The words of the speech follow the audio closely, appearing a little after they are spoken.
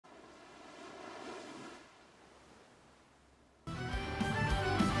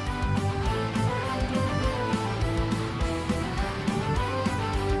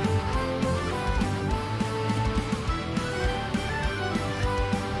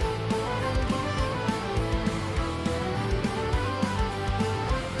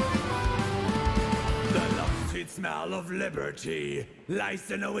tale of liberty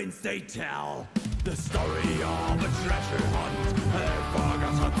lies in a winds they tell. The story of a treasure hunt, their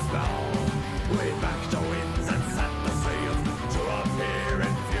forgotten spell. We back the winds and set the sails to appear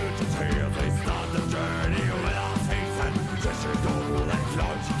in fugitives. They start the journey without faith and treasure gold and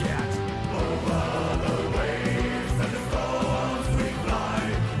cloud to get. Over the waves and the storms we fly,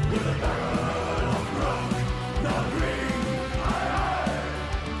 with a barrel of rock, not ring.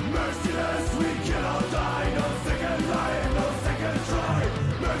 Merciless, we kill or die. No second life, no second try.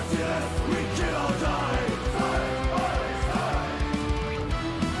 Merciless, we kill or die.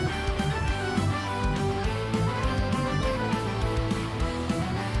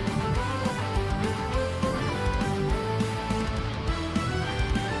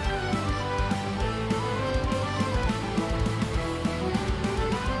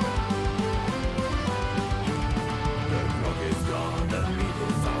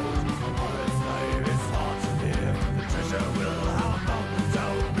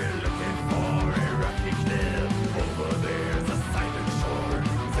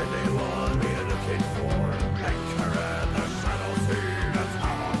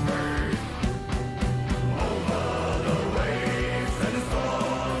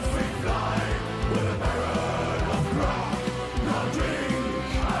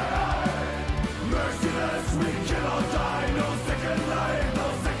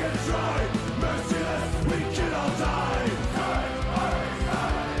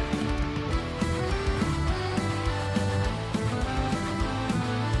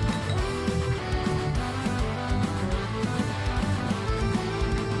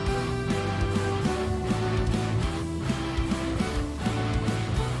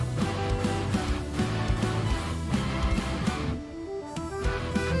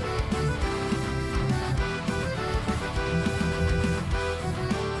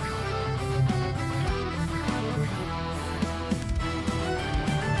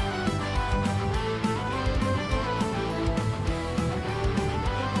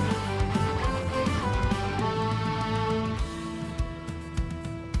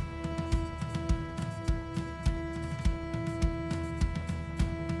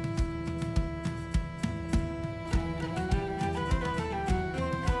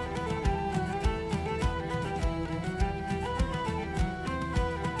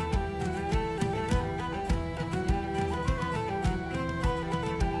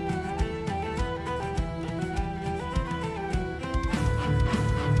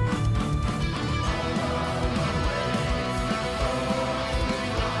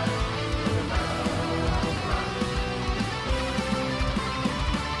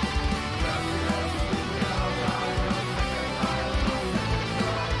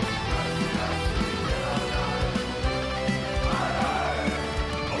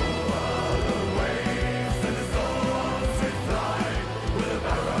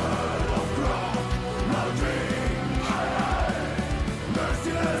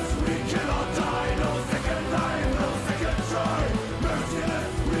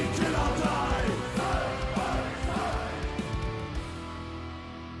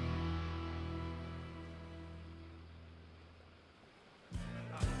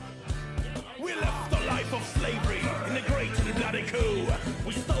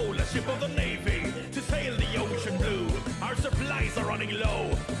 We stole a ship of the Navy to sail the ocean blue. Our supplies are running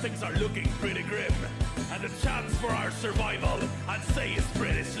low, things are looking pretty grim, and the chance for our survival, I'd say, is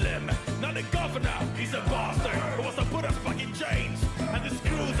pretty slim. Now the governor, he's a bastard who wants to put us back in chains, and the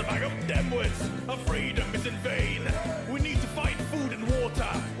screws are back of dimwits. Our freedom is in vain. We need to find food and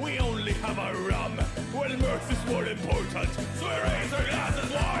water, we only have our rum. Well, mirth is more important, so we raise our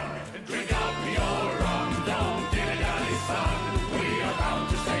glasses one and drink out your rum. Don't dilly-dally, son. We are bound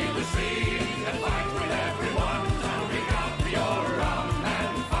to save the sea and fight with everyone. Now drink out your rum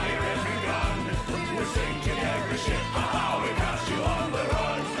and fire every gun. We're sinking every ship, we cast you on the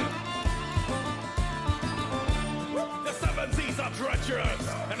run. The seven seas are treacherous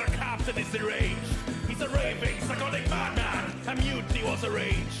and our captain is deranged. He's a raving, psychotic madman, a mutiny was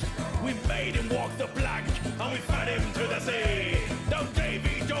arranged. We made him walk the plank and we fed him to the sea. Down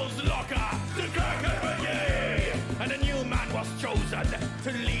Davy Jones' locker to Kirkcaldy, and a new man was chosen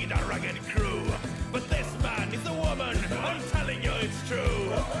to lead our rugged crew. But this man is a woman, I'm telling you it's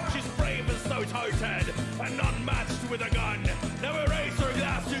true. She's brave and stout-hearted and unmatched with a gun. Now we raise our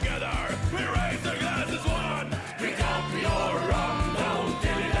glass together, we raise our glasses one. Drink out your rum, don't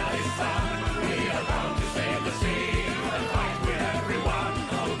dilly-dally, son. We are bound to save the sea and fight with everyone.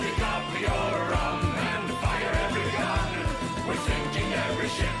 Oh, drink up your rum and fire every gun. We're sinking every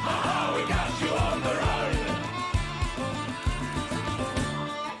ship, we got you on the run.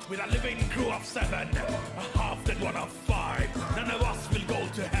 With a living crew of 7, a half dead one of 5. None of us will go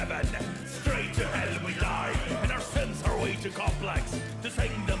to heaven, straight to hell we die. And our sins are way too complex to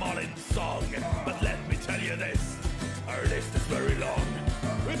sing them all in song. But let me tell you this, our list is very long.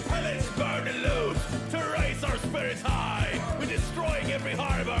 We pillage, burn and loot to raise our spirits high. We're destroying every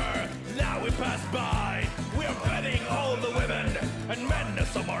harbor, now we pass by. We are bedding all the women and men as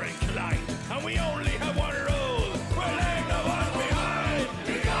some are inclined. And we only have one rule, we're leaving no one behind.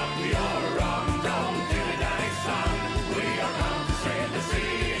 We got me all wrong, don't do it like son. We are bound to sail the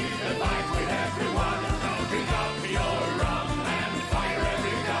sea and fight with everyone. We got me all wrong and fire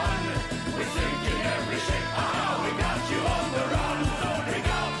every gun. We're sinking every ship, we got you on the run. We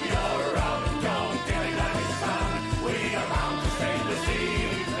got me all wrong, don't do it like son. We are bound to sail the sea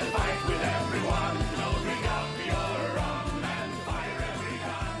and fight with everyone. We got me all wrong and fire every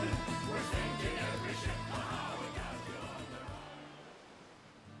gun. We're sinking every ship, we got you on the run.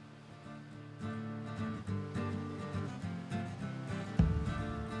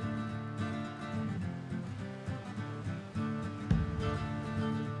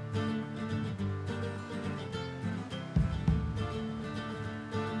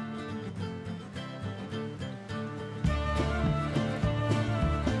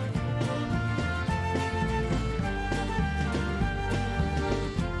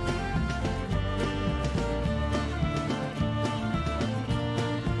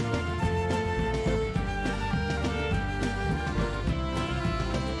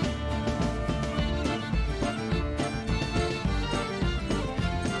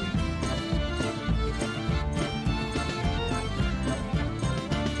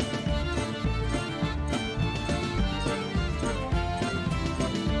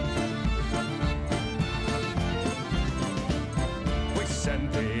 We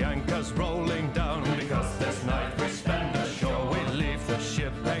send the anchors rolling down, because this night we spend ashore. We leave the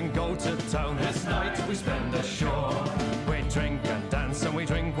ship and go to town. This night we spend ashore. We drink and dance and we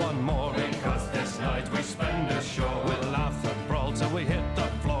drink one more, because this night we spend ashore. We'll laugh and brawl till we hit the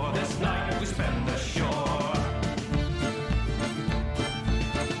floor. This night we spend ashore.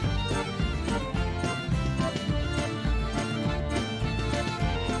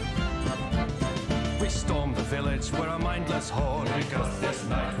 We storm the village, we're a mindless horde, because this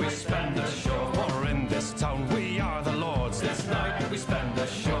night we spend ashore. For in this town we are the lords. This night we spend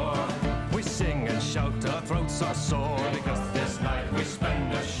ashore. We sing and shout till our throats are sore, because this night we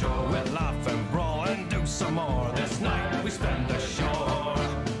spend ashore. We'll laugh and brawl and do some more. This night we spend ashore.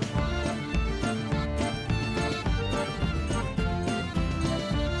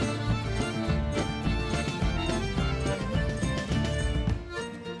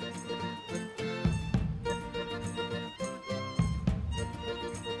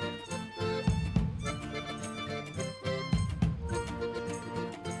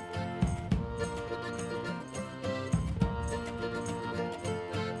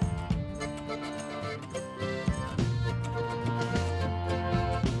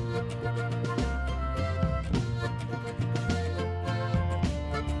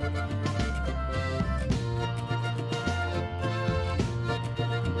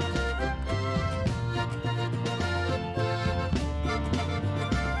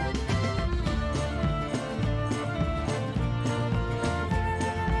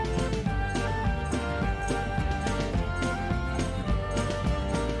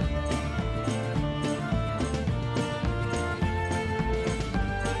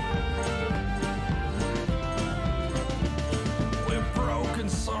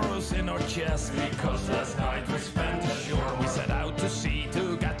 In our chest, because last night we spent ashore. We set out to sea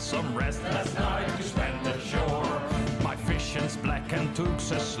to get some rest. Last night we spent ashore. My vision's black and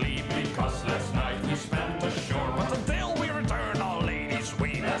Took's asleep, because last night we spent ashore. But until we return, all ladies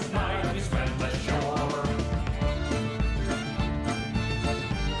weep. Last night we spent ashore.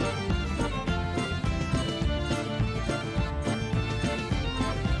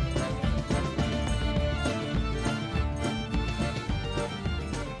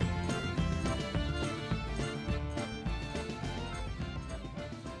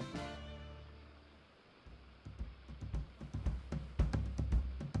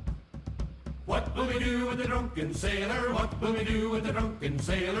 What will we do with the drunken sailor? What will we do with the drunken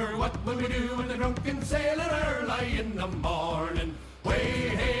sailor? What will we do with the drunken sailor early in the morning? Way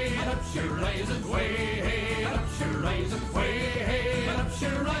hey and up she rises, way hey and up she rises, way hey and up she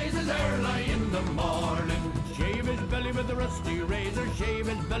rises early in the morning. Shave his belly with a rusty razor, shave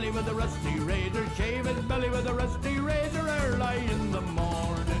his belly with a rusty razor, shave his belly with a rusty razor early in the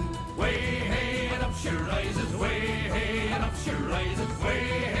morning. Way hey and up she rises, way hey and up she rises, way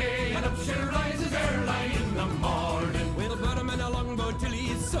hey and up she rises early in the morning. We'll put him in a longboat till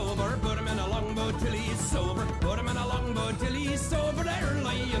he's sober,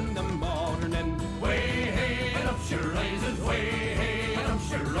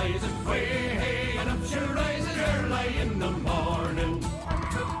 rising, way hey, and up she rises early in the morning.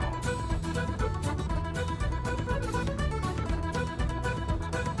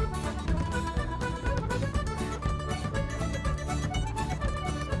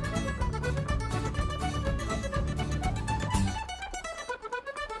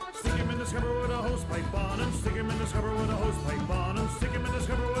 Stick him in the scupper with a hose pipe on him. Stick him in the scupper with a hose pipe on him. Stick him in the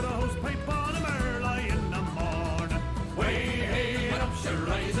scupper with a hose pipe on him early in the morning. Way hey, and up she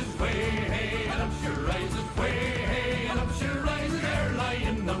rises, way hey, and up she rises, way hey, and up she rises early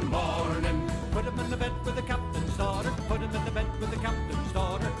in the morning. Put him in the bed with the captain's daughter. Put him in the bed with the captain's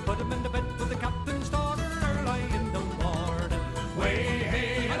daughter. Put him in the bed with the captain's daughter early in the morning. Way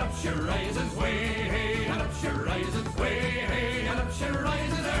hey, and up she rises, way hey, and up she rises, way hey, and up she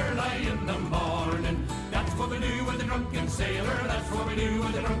rises early in the morning. That's what we do with the drunken sailor, that's what we do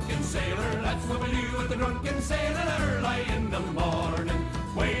with the drunken sailor, that's what we do with the drunken sailor early in the morning.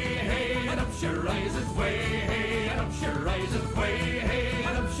 Way hey, and up she rises, way hey, and up she rises, way hey,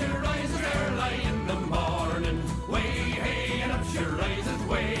 and up she rises early in the morning. Way hey, and up she rises,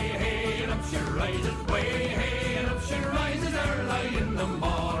 way hey, and up she rises, way hey, and up she rises early in the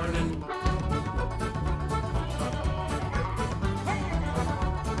morning.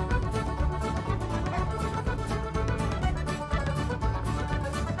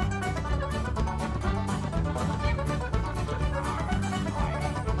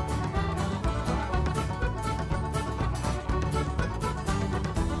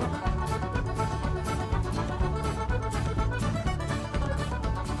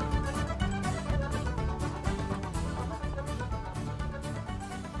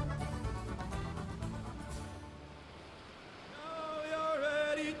 Now you're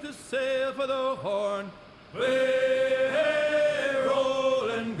ready to sail for the Horn. Way, hey, roll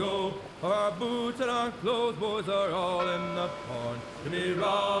and go. Our boots and our clothes, boys, are all in the pond. To be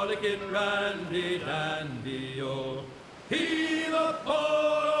rollicking randy dandy, oh. Heave a pole,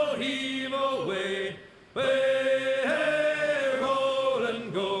 oh, heave away. Way, hey, roll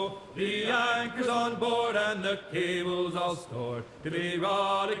and go. The anchor's on board and the cable's all stored. To be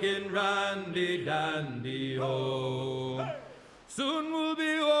rollicking randy dandy, oh. Soon we'll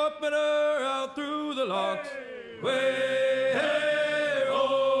be warping her out through the locks. Way, hey,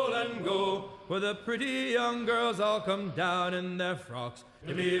 roll and go. Where the pretty young girls all come down in their frocks.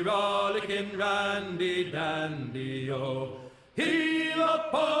 To be rollicking randy dandy, oh. Heave a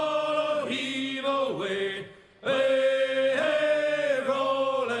pole, oh, heave away. Way, hey,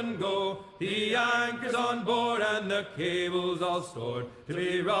 roll and go. The anchor's on board and the cable's all stored. To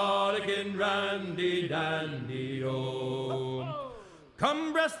be rollicking randy dandy, oh.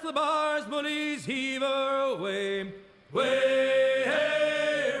 Come breast the bars, bullies, heave her away. Way,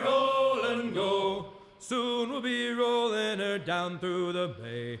 hey, roll and go. Soon we'll be rolling her down through the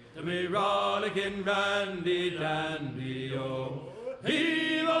bay. To be rollicking randy dandy, oh.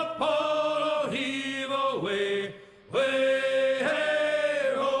 Heave a pole, oh, heave away. Way,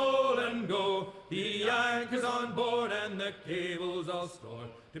 hey, roll and go. The anchor's on board and the cable's all stored.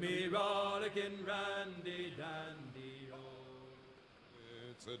 To be rollicking randy dandy, oh.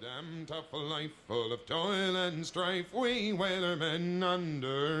 It's a damn tough life full of toil and strife we whalermen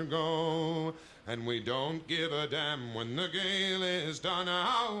undergo. And we don't give a damn when the gale is done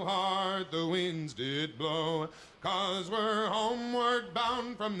how hard the winds did blow. 'Cause we're homeward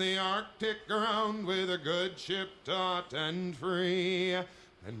bound from the Arctic ground with a good ship taut and free.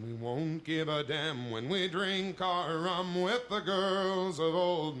 And we won't give a damn when we drink our rum with the girls of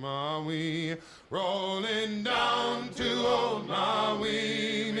old Maui. Rolling down to old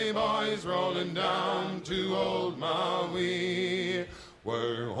Maui, me boys, rolling down to old Maui.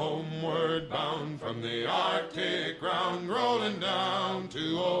 We're homeward bound from the Arctic ground, rolling down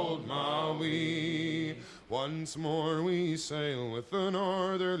to old Maui. Once more we sail with the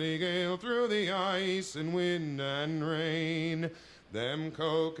northerly gale through the ice and wind and rain. Them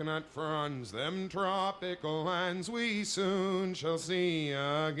coconut fronds, them tropical lands we soon shall see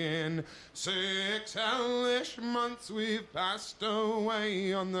again. 6 hellish months we've passed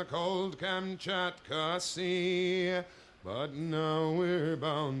away on the cold Kamchatka Sea. But now we're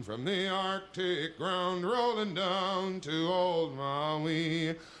bound from the Arctic ground, rolling down to old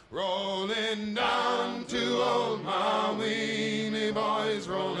Maui. Rolling down to old Maui, me boys,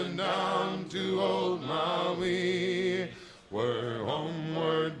 rolling down to old Maui. We're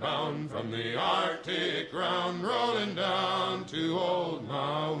homeward bound from the Arctic ground, rolling down to old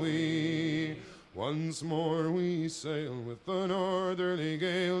Maui. Once more we sail with the northerly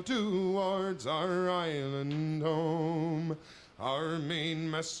gale towards our island home. Our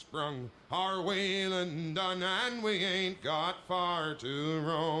mainmast sprung, our whaling done, and we ain't got far to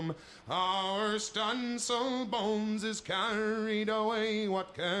roam. Our stunsail bones is carried away,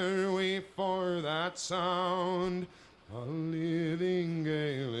 what care we for that sound? A living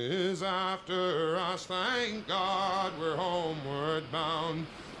gale is after us, thank God we're homeward bound.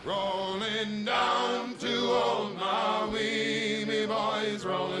 Rolling down to old Maui, me boys,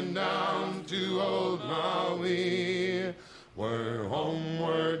 rolling down to old Maui. We're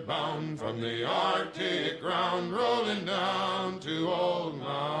homeward bound from the Arctic ground, rolling down to old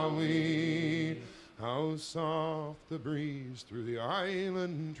Maui. How soft the breeze through the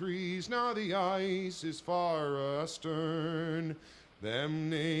island trees, now the ice is far astern. Them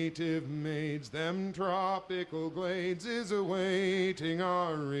native maids, them tropical glades is awaiting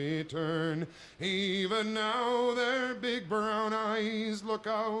our return. Even now their big brown eyes look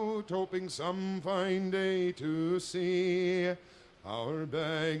out, hoping some fine day to see our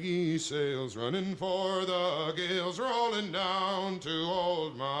baggy sails running for the gales, rolling down to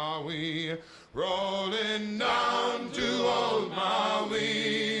old Maui. Rolling down to old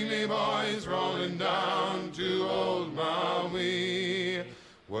Maui, me boys, rolling down to old Maui.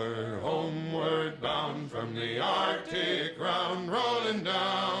 We're homeward bound from the Arctic ground, rolling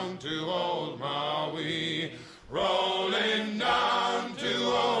down to old Maui. Rolling down to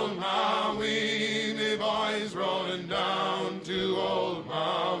old Maui, me boys, rolling down to old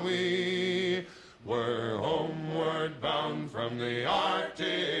Maui. We're homeward bound from the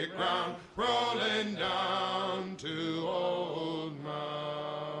Arctic ground, rolling down to old Maui.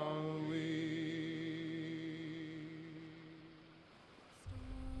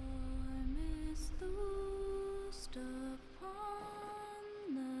 Storm is loosed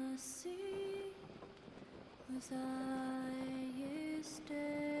upon the sea, whose eye is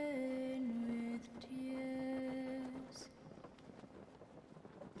stained with tears.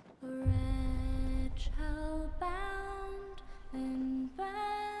 A wretch hell-bound and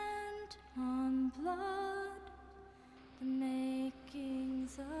bent on blood, the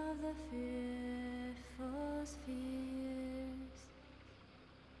makings of the fearful spheres.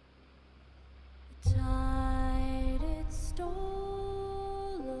 The tide it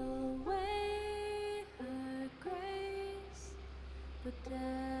stole away her grace, but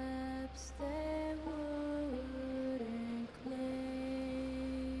depths they wouldn't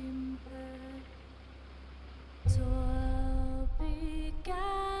claim her. Toil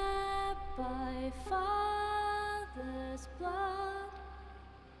begat by father's blood,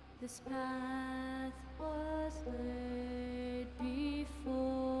 this path was laid before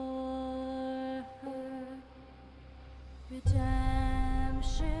her.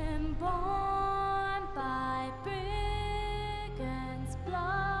 Redemption born by brigand's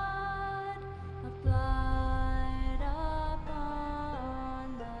blood, a blight upon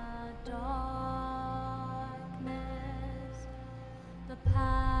the darkness. The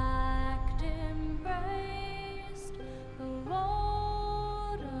pact embraced, the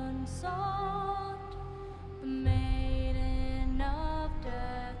road unsought, the maiden of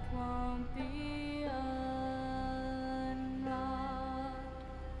death won't be unwrought.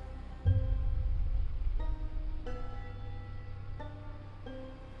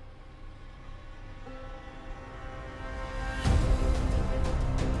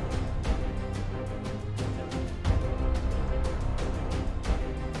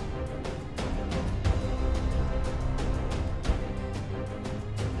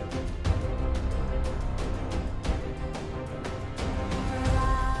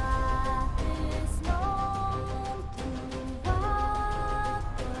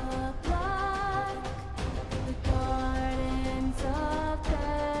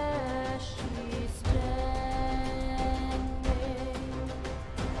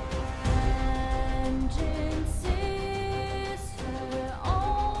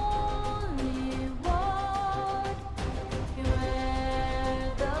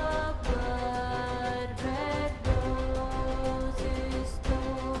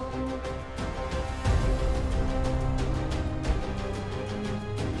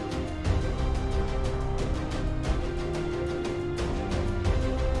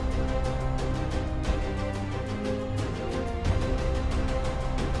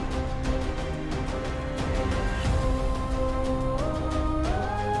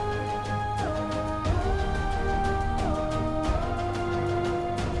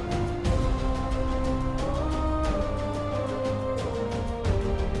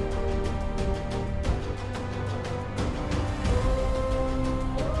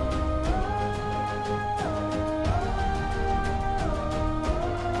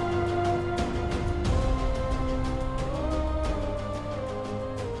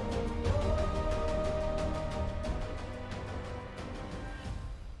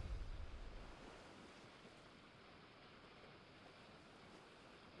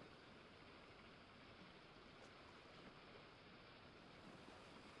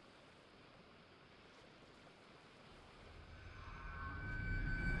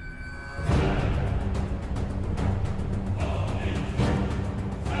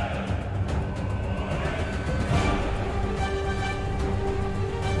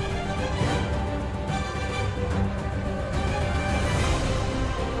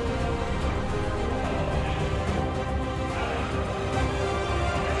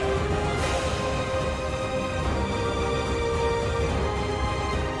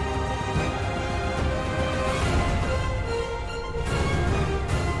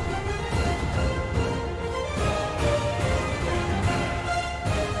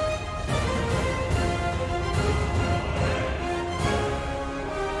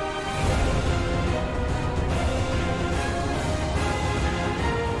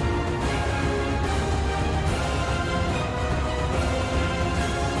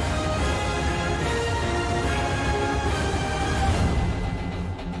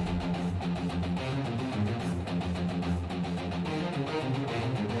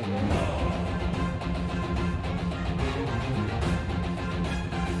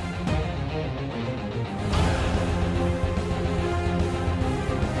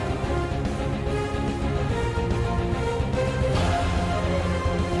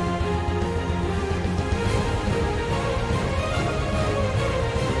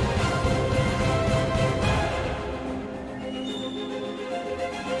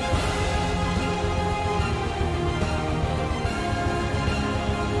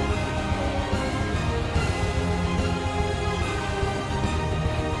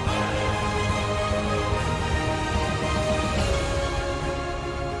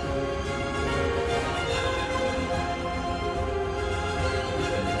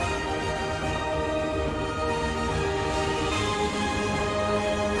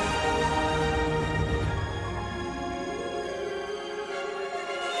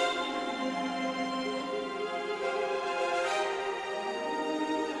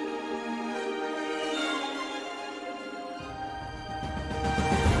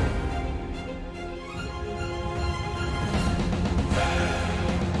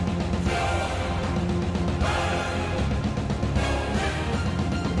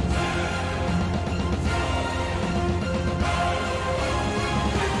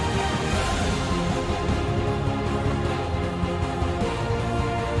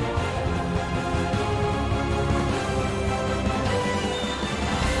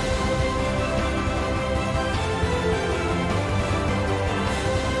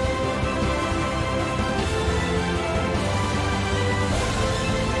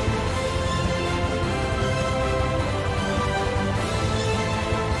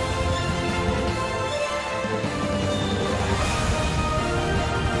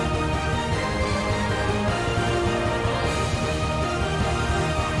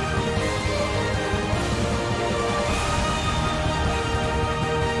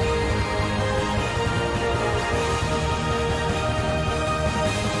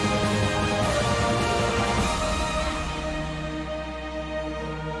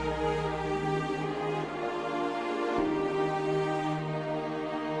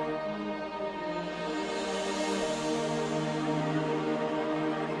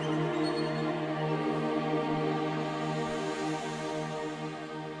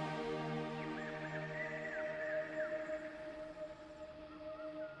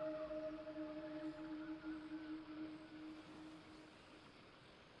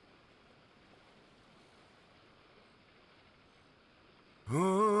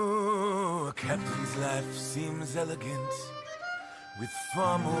 his life seems elegant, with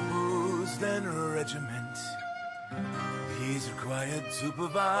far more booze than a regiment. He's required to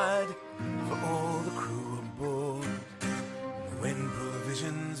provide for all the crew aboard. When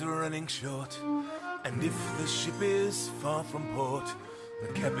provisions are running short, and if the ship is far from port,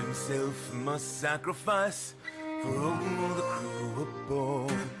 the cap himself must sacrifice for all the crew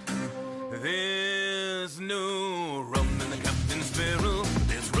aboard. There's no rum in the captain's barrel,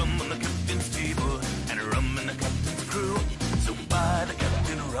 there's rum on the captain's table, and rum in the captain's crew, so buy the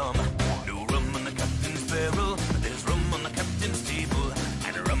captain rum. No rum on the captain's barrel, there's rum on the captain's table,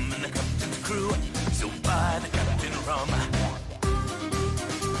 and rum in the captain's crew, so buy the captain rum.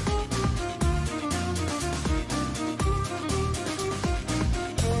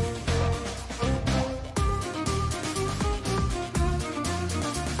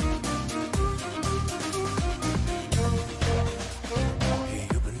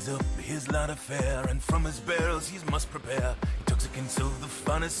 Affair, and from his barrels he must prepare intoxicants of the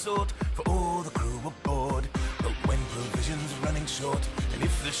finest sort for all the crew aboard. But when provisions are running short, and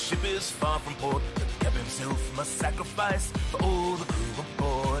if the ship is far from port, the cap himself must sacrifice for all the crew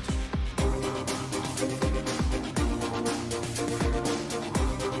aboard.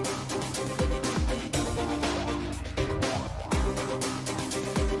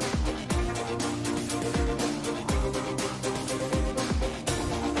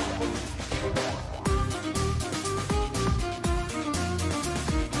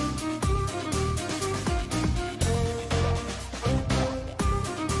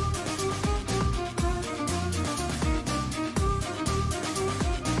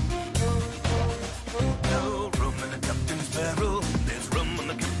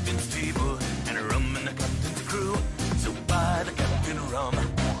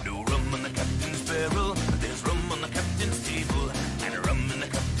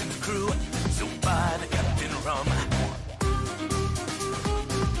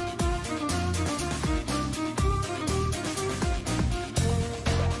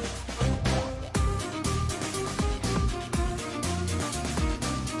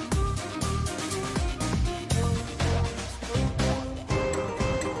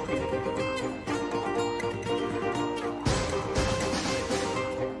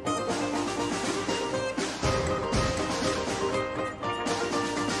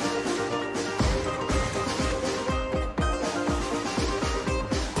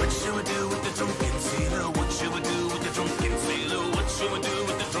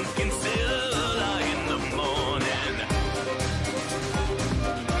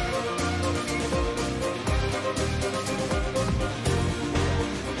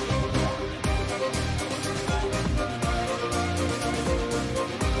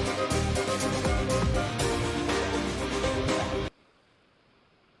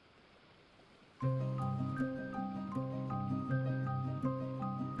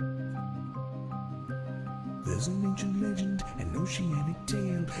 There's an ancient legend, an oceanic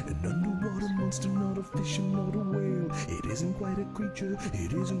tale, an underwater monster, not a fish and not a whale. It isn't quite a creature,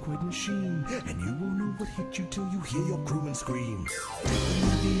 it isn't quite a machine, and you won't know what hit you till you hear your crewman scream.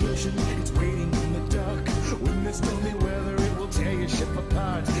 In the ocean, it's waiting in the dark. When there's stormy weather, it will tear your ship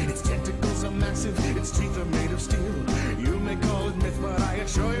apart. Its tentacles are massive, its teeth are made of steel. You may call it myth, but I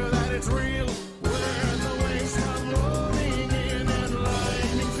assure you that it's real. Where the waves come rolling in and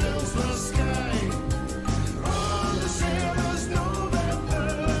lightning fills the sky.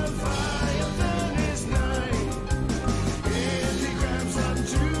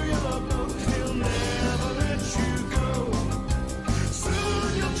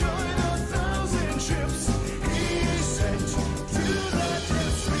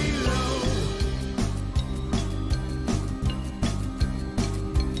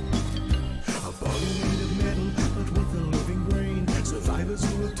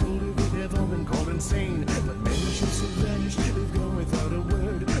 Who have told it they have all been called insane, but many ships have vanished, they've gone without a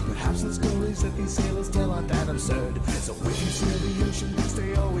word. Perhaps the stories that these sailors tell aren't that absurd. So if you sail the ocean,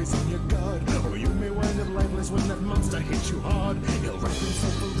 stay always on your guard, or you may wind up lifeless when that monster hits you hard. He'll wrap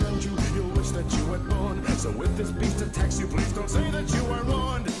himself around you, you'll wish that you were born. So if this beast attacks you, please don't say that you were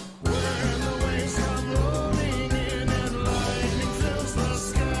warned. Where the waves come rolling in and lightning fills the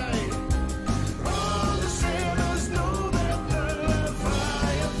sky, all the sailors know that the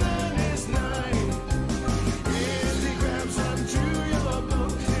fire then is nigh. If he grabs onto your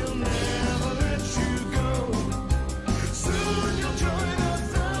boat, he'll never let you go. Soon you'll join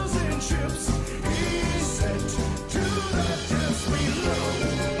 1,000 ships he sent to the depths below.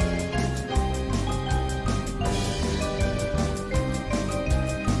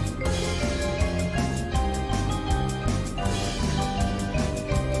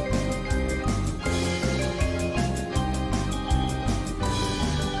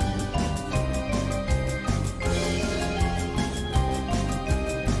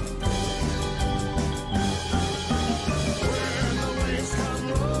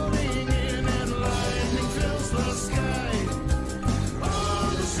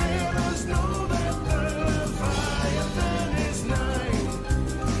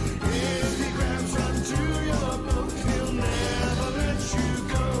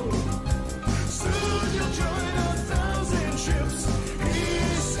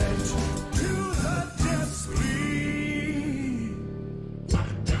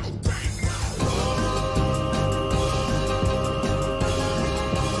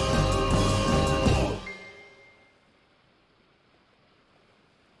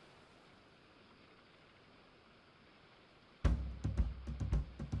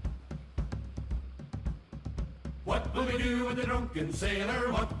 What will we do with the drunken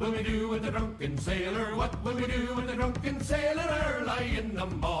sailor? What will we do with the drunken sailor? What will we do with the drunken sailor early in the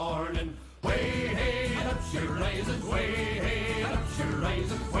morning? Way hey and up she rises, way hey and up she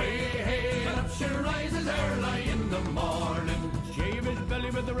rises, way hey and up she rises early in the morning. Shave his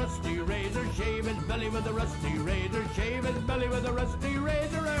belly with a rusty razor, shave his belly with a rusty razor, shave his belly with a rusty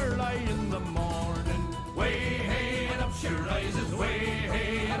razor early in the morning. Way hey and up she rises, way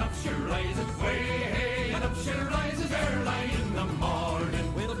hey and up she rises, way hey and up she rises early in the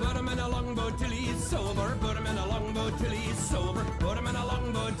morning. We'll put him in a longboat till he's sober, put him in a longboat till he's sober, put him in a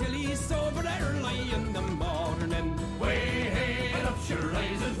longboat till he's sober early in the morning. Way hey and up she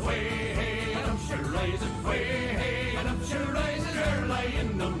rises, way hey and up she rises, way hey and up she rises early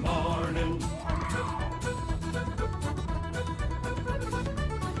in the morning.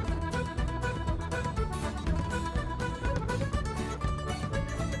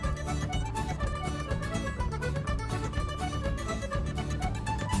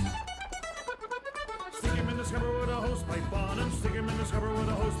 Stick him in the scupper with a hose pipe on him, stick him in the scupper with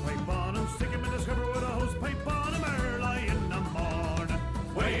a hose pipe on him, stick him in the scupper with a hose pipe on him early in the morning.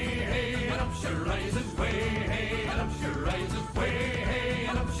 Way hey and up she rises, way hey and up she rises, way hey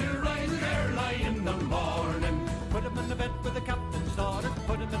and up she rises early in the morning. Put him in the bed with the captain's daughter,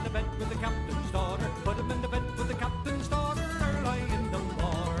 put him in the bed with the captain's daughter, put him in the bed with the captain's daughter early in the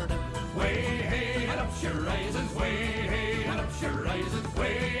morning. Way hey and up she rises, way hey and up she rises,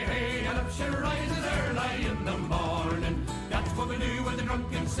 way hey and up she rises early in the morning. That's what we do with the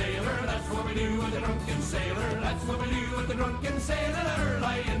drunken sailor, that's what we do with the drunken sailor, that's what we do with the drunken sailor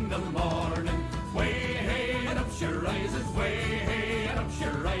early in the morning. Way hey and up she rises, way hey and up she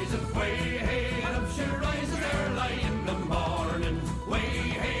rises, way hey and up she rises early in the morning. Way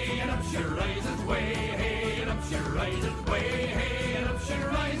hey and up she rises, way hey and up she rises, way hey and up she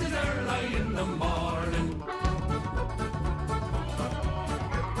rises early in the morning.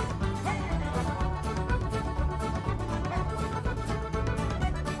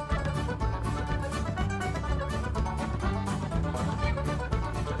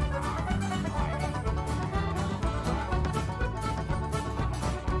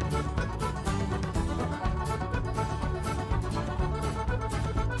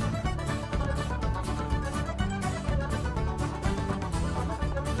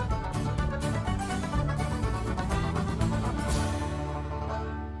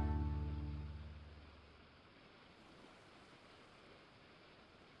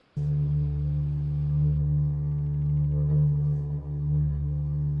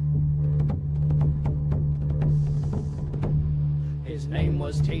 His name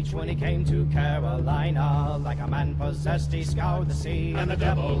was Teach when he came to Carolina. Like a man possessed, he scoured the sea, and the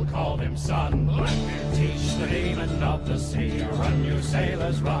devil called him son. Blackbeard Teach, the demon of the sea, run, you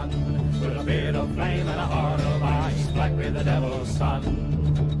sailors, run. With a beard of flame and a heart of ice, Blackbeard the devil's son.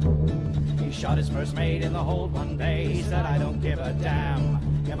 He shot his first mate in the hold one day. He said, I don't give a damn.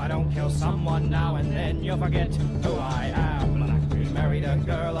 If I don't kill someone now and then, you'll forget who I am. He married a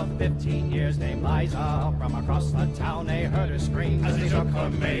girl of 15 years named Liza. From across the town they heard her scream as he took her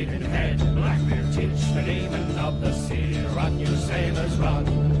maiden head. Blackbeard Teach, the demon of the sea, run, you sailors, run.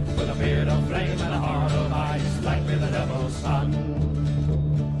 With a beard of flame and a heart of ice, Blackbeard the devil's son.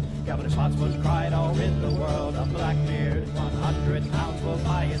 Governor Spotswood cried, oh, in the world of Blackbeard, 100 pounds will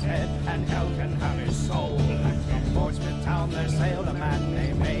buy his head, and hell can have his soul. From Portsmouth town there sailed a man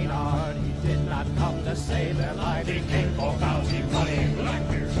named Maynard. He did not come to save their lives, he came for bounty money.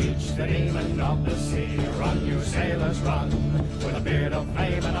 Blackbeard Teach, the demon of the sea, run, you sailors, run. With a beard of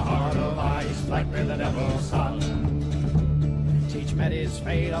flame and a heart of ice, Blackbeard the devil's son. Teach met his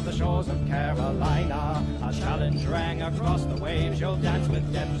fate off the shores of Carolina. A challenge rang across the waves, you'll dance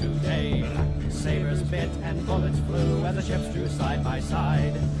with death today. Sabres bit and bullets flew as the ships drew side by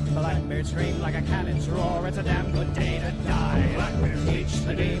side. Blackbeard screamed like a cannon's roar, it's a damn good day to die. Blackbeard Teach,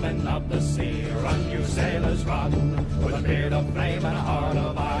 the demon of the sea, run, you sailors, run. With a beard of flame and a heart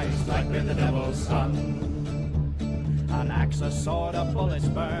of ice, Blackbeard the devil's son. An axe, a sword, a bullets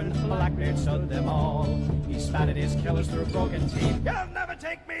burn, Blackbeard stood them all. He spat at his killers through broken teeth, you'll never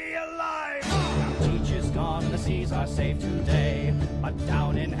take me alive! Now Teach is gone, the seas are safe today, but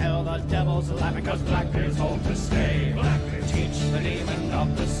down in hell the devil's laughing, cause Blackbeard's home to stay. Blackbeard Teach, the demon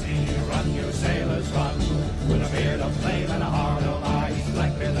of the sea, run, you sailors, run. With a beard of flame and a heart of ice,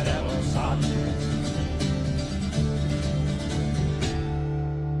 Blackbeard the devil's son.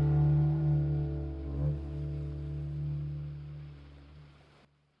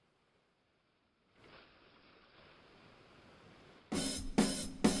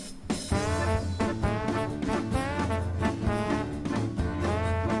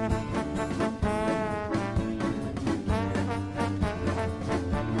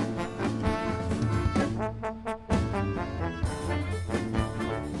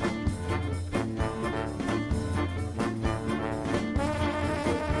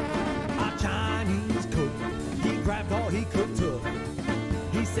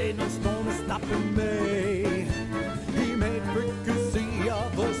 stopping me. He made fricassee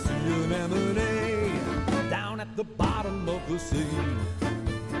of a sea anemone down at the bottom of the sea.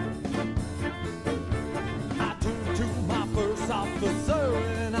 I turned to my first officer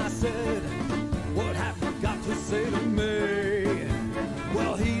and I said, what have you got to say to me?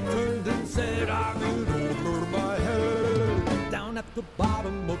 Well, he turned and said, I'm in over my head down at the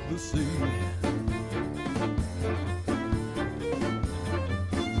bottom of the sea.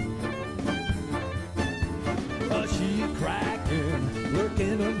 She cracking,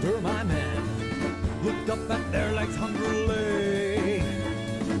 lurking under my man, looked up at their legs hungrily.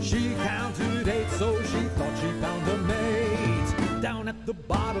 She counted 8, so she thought she found a mate down at the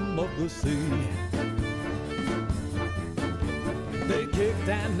bottom of the sea. They kicked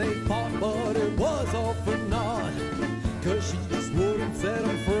and they fought, but it was all for naught, 'cause she just wouldn't set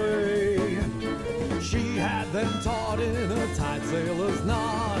them free. She had them taught in a tight sailor's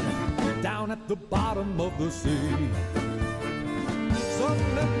knot down at the bottom of the sea. Some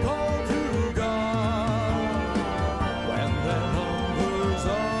men call to God when their numbers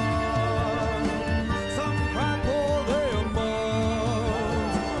are. Some cry for their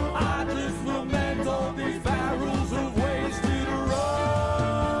moms. I just lament all these barrels of wasted rum.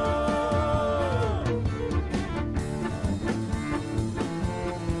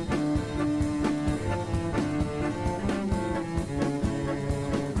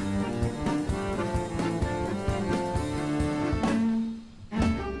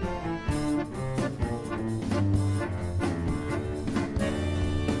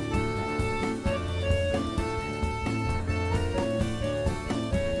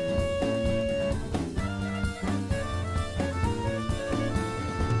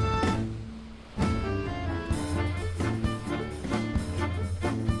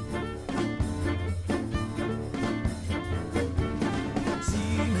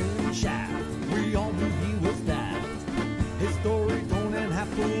 We all knew he was daft. His story don't end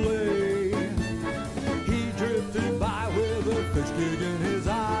happily. He drifted by with a fish gig in his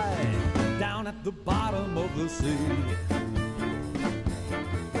eye down at the bottom of the sea.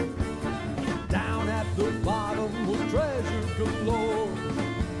 Down at the bottom was treasure galore,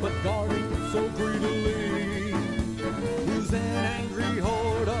 but guarding so greedily was an angry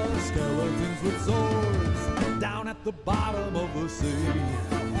horde of skeletons with swords down at the bottom of the sea.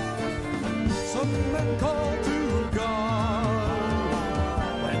 Some men call to God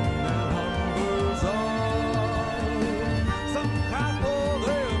when their numbers are. Some cry for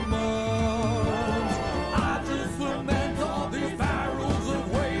their moms. I just lament all these barrels of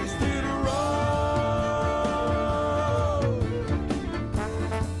wasted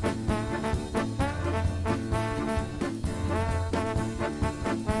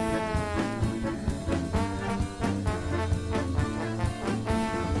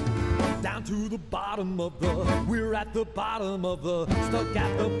to the bottom of the, we're at the bottom of the, stuck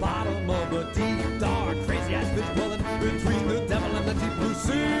at the bottom of the deep, dark, crazy ass fish dwelling between the devil and the deep blue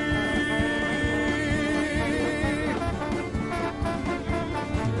sea.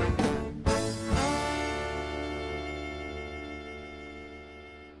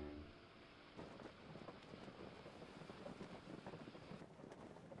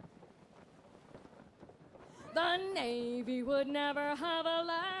 The Navy would never have a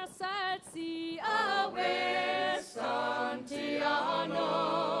lass at sea, a West Santiano.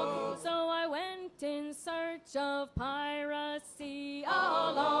 So I went in search of piracy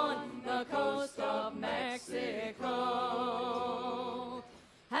all on the coast of Mexico.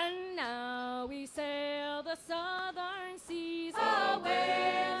 And now we sail the southern seas, a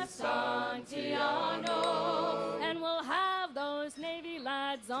West Santiano. And we'll have those Navy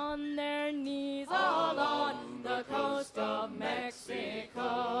lads on their knees all on the coast of Mexico.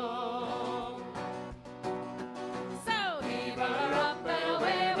 So heave her up and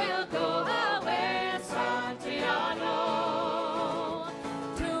away we'll go, a West Santiano,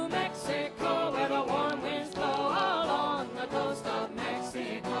 to Mexico where the warm winds blow all on the coast of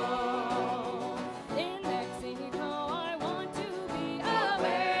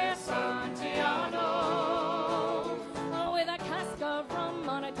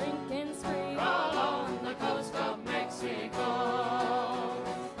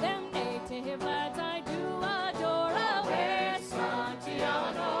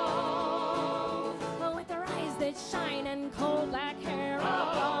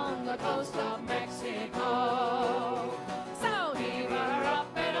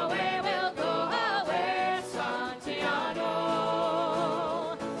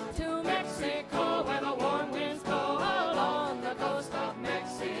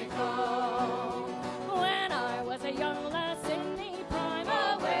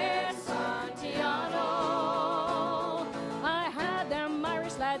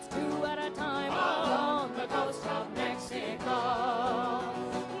lads, 2 at a time, along the coast of Mexico.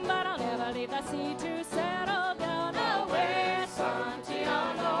 But I'll never leave the sea to settle down away,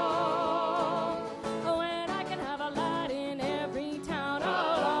 Santiago. When I can have a lad in every town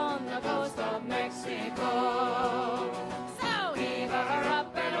along the coast of Mexico. So heave her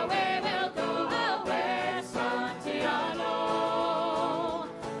up and away we'll go, away, Santiago.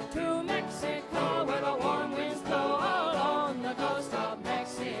 To Mexico where the warm winds blow along the coast of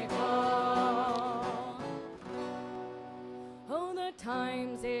Mexico. Oh, the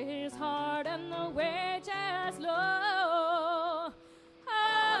times is hard and the wages low.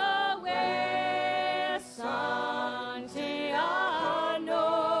 Away, Santiago.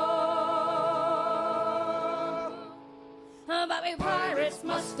 But we pirates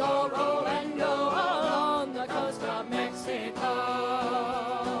must all roll and go along the coast of Mexico.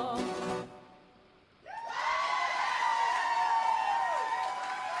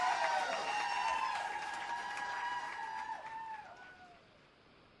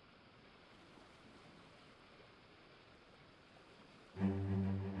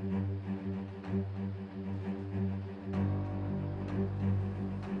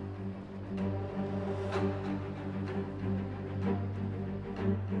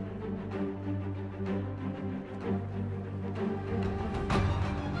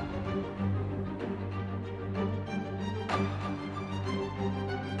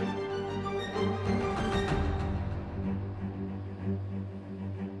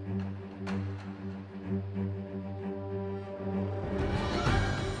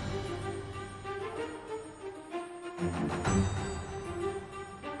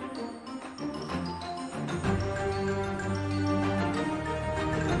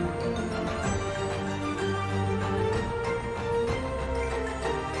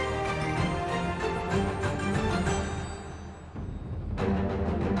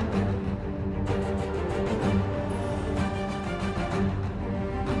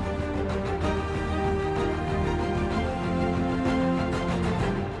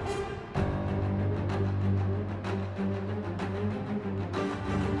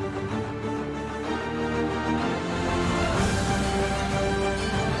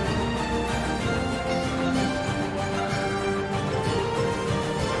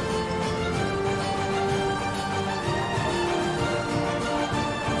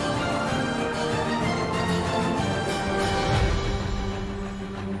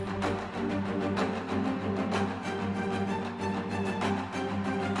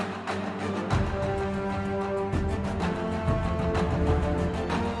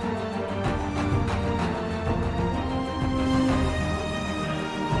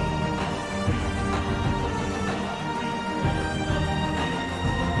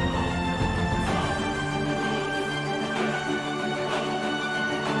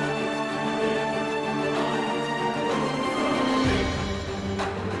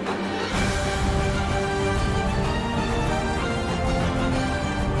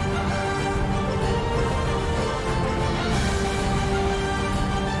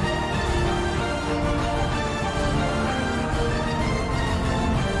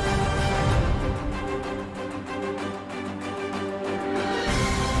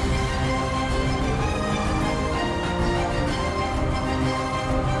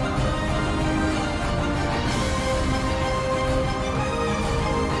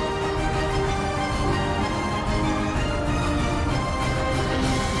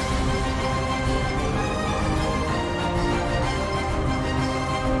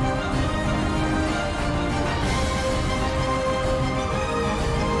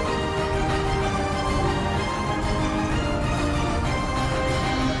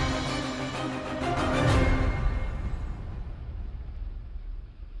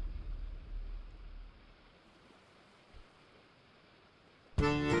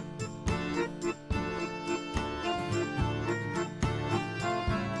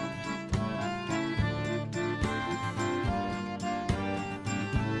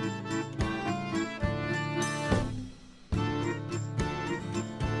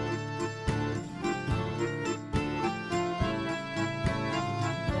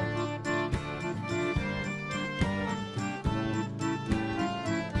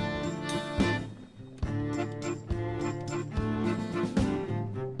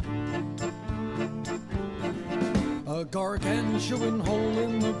 A gargantuan hole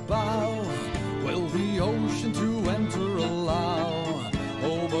in the bow will the ocean to enter allow.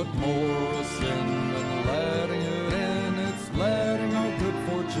 Oh, but more a sin than letting it in, it's letting our good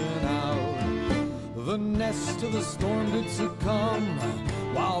fortune out. The nest of the storm did succumb,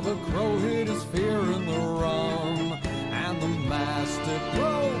 while the crow hid his fear in the rum, and the mastic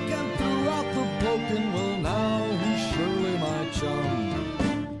broke and threw out the broken. Well, now he's surely my chum.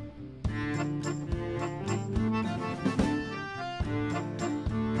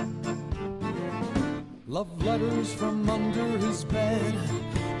 Love letters from under his bed,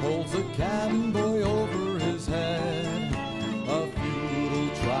 holds a cabin boy over his head. A futile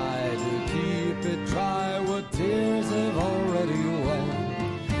try to keep it dry what tears have already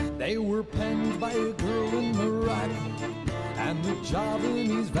wet. They were penned by a girl in Morocco, and the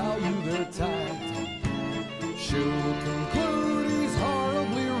Javanese value their tact. She'll conclude he's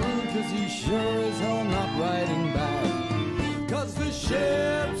horribly rude, 'cause he's sure as hell not writing back. 'Cause the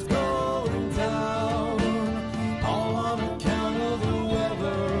ship's going down, all on account of the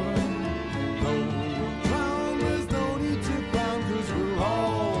weather. No, we're drowned, there's no need to frown, 'cause we're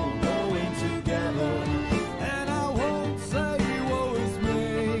all going together. And I won't say woe is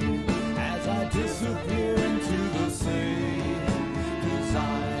me as I disappear into the sea, 'cause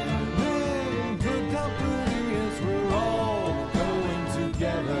I'm in good company as we're all going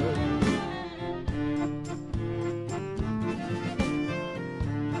together.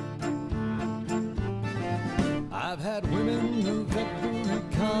 I've had women of every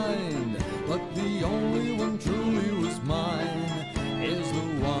kind, but the only one truly was mine is the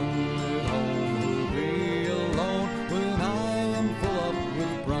one at home who'll be alone when I am full up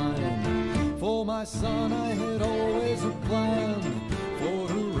with brine. For my son I had always a plan, for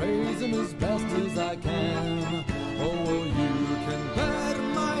to raise him as best as I can. Oh, well, you can bet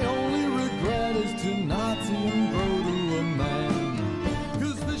my only regret is to not see him grow to a man.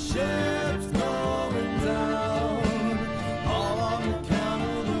 'Cause the ship's going down, all on account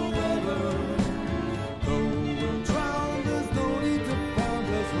of the weather. Though we're drowned, there's no need to frown,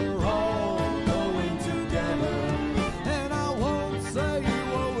 'cause we're all going together. And I won't say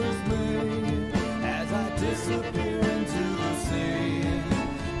woe is me as I disappear into the sea,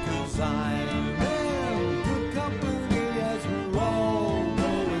 'cause I'm in good company as we're all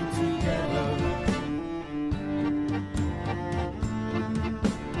going together.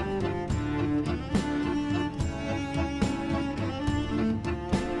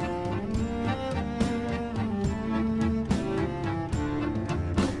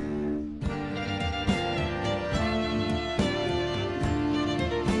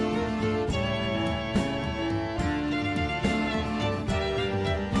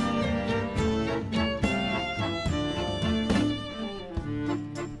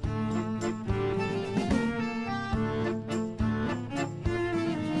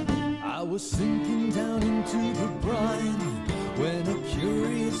 I was sinking down into the brine when a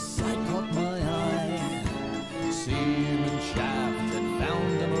curious sight caught my eye. Seaman Shaft had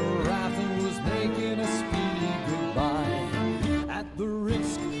found him a raft and was making a speedy goodbye. At the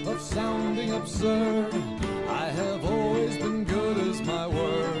risk of sounding absurd, I have always been good as my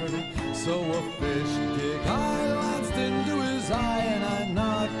word. So a fish gig I lanced into his eye and I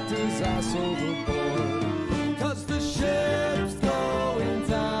knocked his ass overboard. 'Cause the ship's going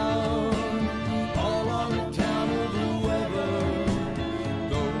down, all on account of the weather.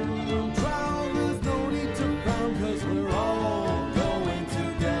 Though we'll drown, there's no need to frown, 'cause we're all going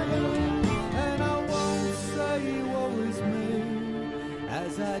together. And I won't say woe is me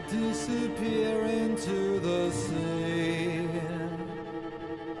as I disappear into the sea.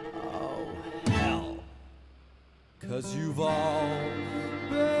 Oh, hell, 'cause you've all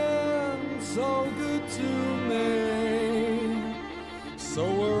been so good to me. So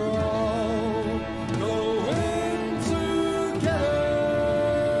we're all going together.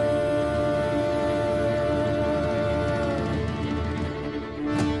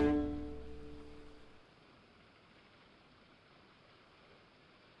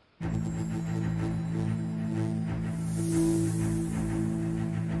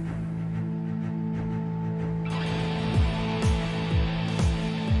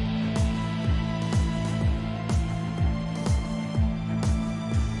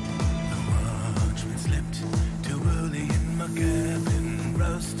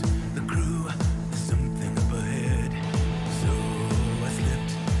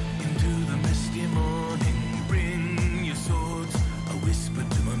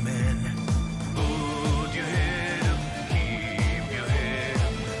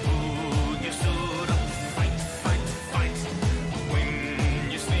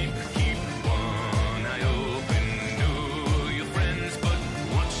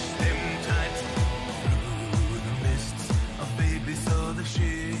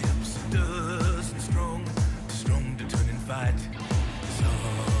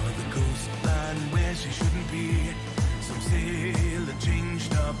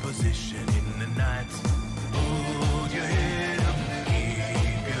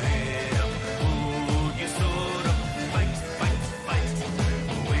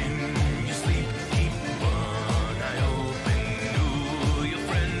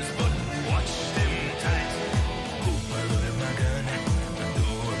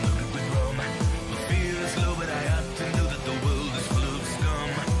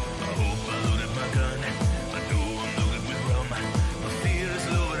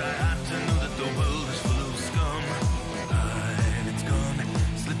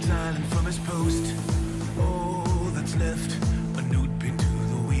 from his post. All that's left, a note pinned to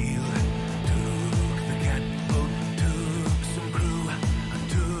the wheel. Took the catboat, took some crew,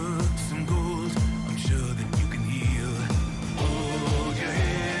 took some gold. I'm sure that you can heal. Hold your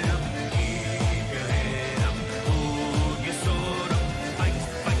head up, keep your head up, hold your sword up, fight,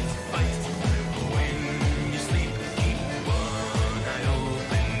 fight, fight. When you sleep, keep one eye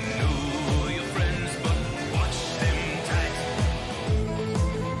open. Know your friends, but watch them tight.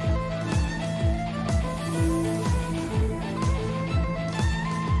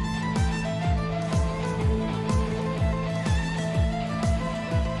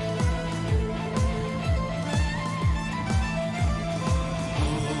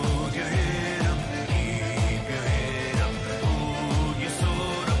 Hold your head up, keep your head up, hold your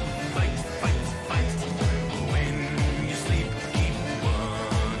sword up, fight, fight, fight. When you sleep, keep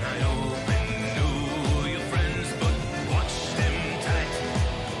one eye open. Know your friends, but watch them tight.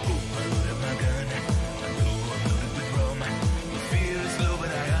 Hope I loaded my gun, I know I'm loaded with rum. The fear is low,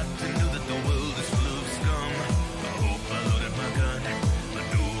 but I ought to know that the world is full of scum. I hope I loaded my gun, I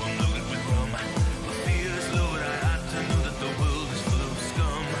know I'm loaded with rum. The fear is low, but I ought to know that the world is full of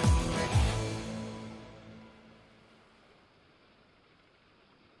scum.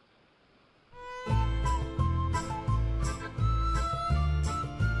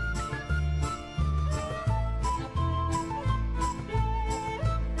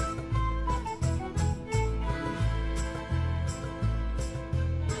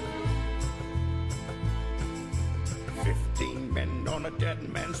 15 men on a dead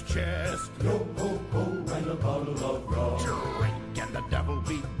man's chest. Yo ho ho and a bottle of rum. Drink and the devil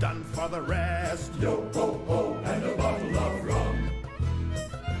be done for the rest. Yo ho ho and a bottle of rum.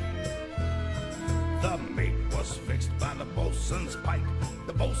 The mate was fixed by the bosun's pipe.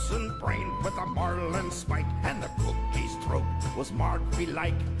 The bosun brained with a marlin spike. And the cookie's throat was marked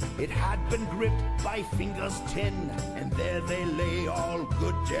belike. It had been gripped by fingers 10. And there they lay, all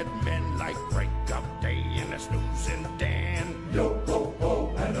good dead men, like break-up day in a snoozing den. Yo ho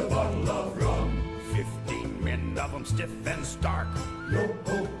ho and a bottle of rum. 15 men of them stiff and stark. Yo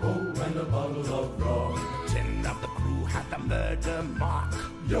ho ho and a bottle of rum. 10 of the crew had the murder mark.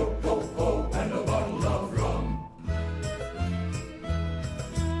 Yo ho ho and a bottle of rum.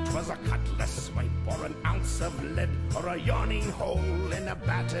 'Twas a cutlass swipe or an ounce of lead, or a yawning hole in a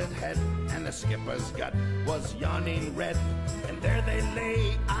battered head. And the skipper's gut was yawning red. And there they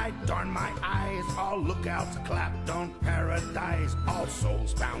lay, I darn my eyes. All lookouts clapped on paradise. All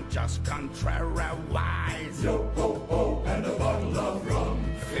souls bound just contrariwise. Yo ho ho and a bottle of rum.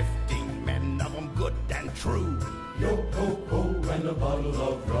 15 men of them good and true. Yo ho ho and a bottle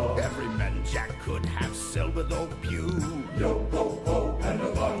of rum. Every man Jack could have sailed with old Pew. Yo ho ho and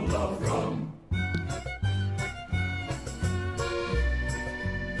a bottle of rum.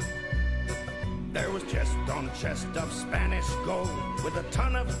 There was chest on chest of Spanish gold, with a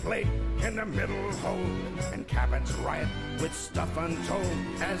ton of plate in the middle hold, and cabins riot with stuff untold.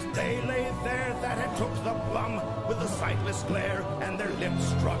 As they lay there that had took the plum, with a sightless glare and their lips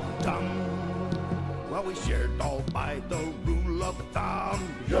struck dumb. Well, we shared all by the rule of thumb.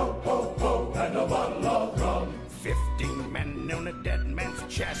 Yo ho ho and a bottle of rum. 15 men on a dead man's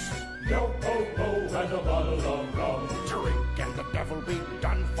chest. Yo ho ho and a bottle of rum. Drink and the devil be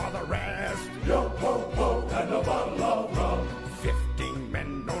done for the rest. Yo ho ho and a bottle of rum. 15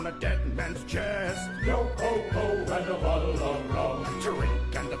 men on a dead man's chest. Yo ho ho and a bottle of rum.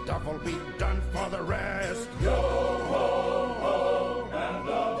 Drink and the devil be done for the rest. Yo ho ho and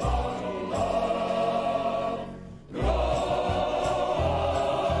a bottle of rum.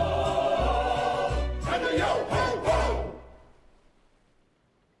 And a yo ho ho.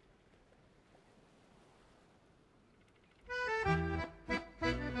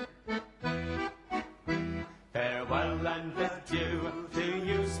 Farewell and adieu to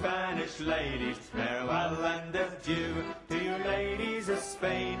you Spanish ladies. Farewell and adieu to you ladies of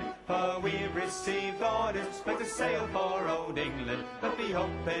Spain. For we've received orders back to sail for old England, but we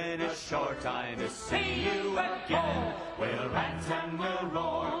hope in a short time to see you again. We'll rant and we'll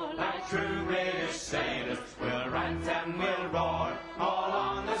roar like true British sailors. We'll rant and we'll roar all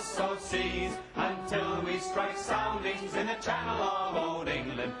on the salt seas until we strike soundings in the channel of old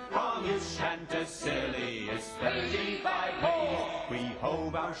England. All you Chanticleer is 35 days. We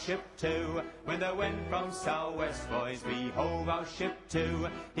hove our ship to when the wind from southwest, boys. We hove our ship to,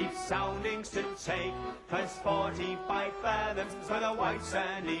 deep soundings to take. 'Twas 45 fathoms with a white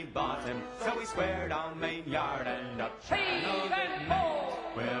sandy bottom, so we squared on main yard and up channel.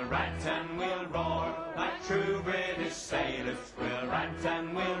 We'll rant and we'll roar like true British sailors. We'll rant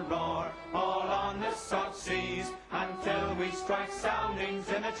and we'll roar all on the South Seas until we strike soundings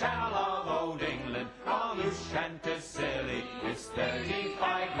in the channel of Old England. From Ushantasili is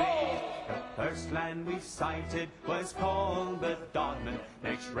 35 leagues. The first land we sighted was called the Dodman.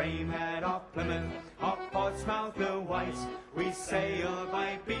 Next Rame had off Plymouth, off Portsmouth the Whites. We sailed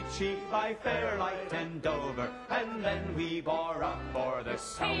by Beachy, by Fairlight and Dover, and then we bore up for the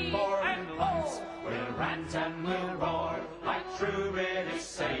Southbourne Lights. We'll rant and we'll roar like true British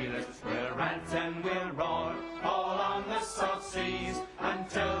sailors. We'll rant and we'll roar all on the South Seas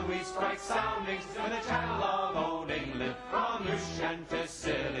until we strike soundings in the channel of Old England. From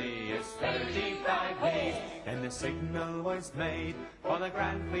Ushantasili is 35 leagues. And the signal was made for the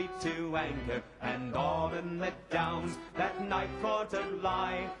Grand Fleet to anchor, and all in the Downs that night for to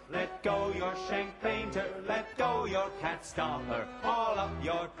lie. Let go your shank painter, let go your cat stopper, all up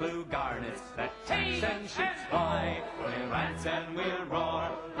your clue garnets that tanks and ships fly. We'll rant and we'll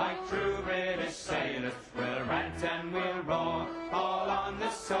roar like true British sailors. We'll rant and we'll roar all on the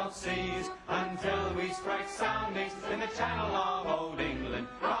South Seas until we strike soundings in the channel of Old England.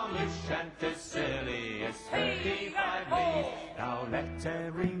 From Ushantasili is 35 leagues. Now let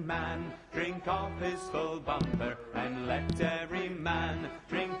every man drink off his full bumper, and let every man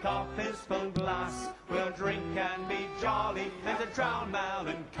drink off his full glass. We'll drink and be jolly and to drown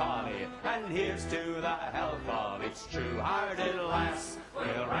melancholy, and here's to the health of its true-hearted lass.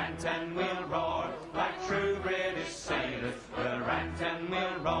 We'll rant and we'll roar like true British sailors. We'll rant and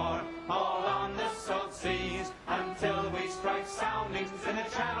we'll roar all on the South Seas until we strike soundings in the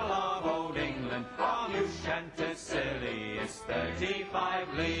channel of Old England. From Ushantasili is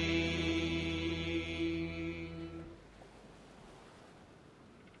 35 leagues.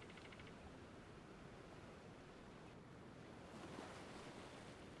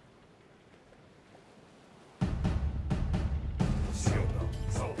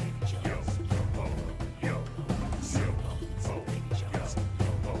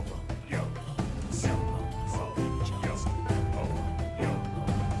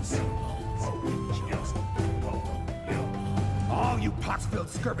 Pox-filled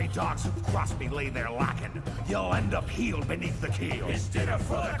scurvy dogs who've crossed me lay there lacking. You'll end up healed beneath the keel. It's dinner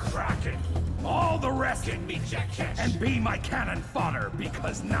for the Kraken. All the rest can be Jack Ketch and be my cannon fodder,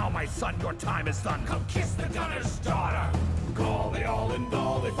 because now, my son, your time is done. Come kiss the gunner's daughter. Call they all and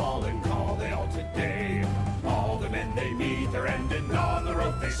all they fall and call they all today. All the men they meet are ending on the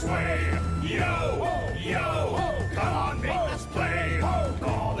rope they sway. Yo, yo, come on, mate, let's play.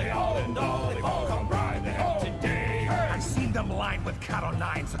 Call they all and all they fall, come ride the hell today. I've seen them lined with cat o'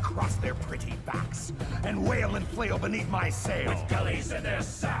 nines across their pretty backs, and wail and flail beneath my sail with gullies in their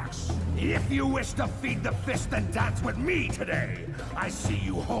sacks. If you wish to feed the fish, then dance with me today. I see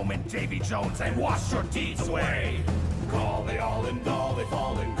you home in Davy Jones and wash your deeds away. Call they all and all they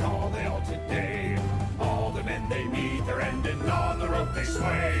fall and call they all today. All the men they meet are ending on the rope they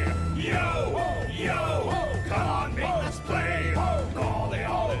sway. Yo, yo, come on, mate, let's play. Call they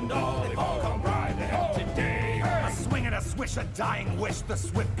all and all they fall, come ride the hell today. A swing and a swish, a dying wish, the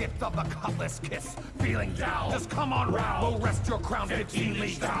swift gift of the cutlass kiss. Feeling down, just come on round. We'll rest your crown 15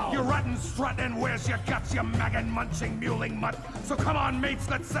 leagues down. You're rutting, strutting, and where's your guts, you maggot munching muling mutt? So come on, mates,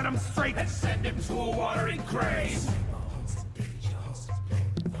 let's set him straight and send him to a watery grave.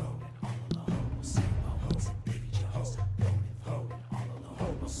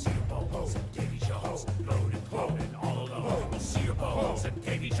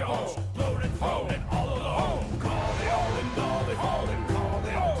 Davy Jones, blowing and flowing all alone. Call they all and all they fall and call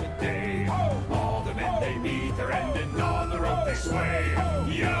they all today. All the men they meet are ending on the rope they sway.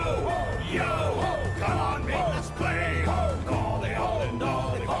 Yo, yo, come on, mate, let's play. Call they all and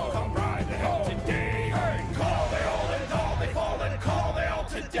all they fall, come ride the hell today. Call they all and all they fall and call they all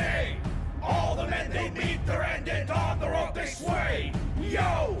today. All the men they meet are ending on the rope they sway.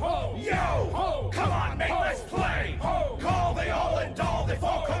 Yo, yo, come on, mate, let's play. Call they all and all they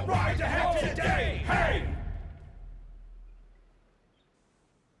fall, come ride to hell today. Hey!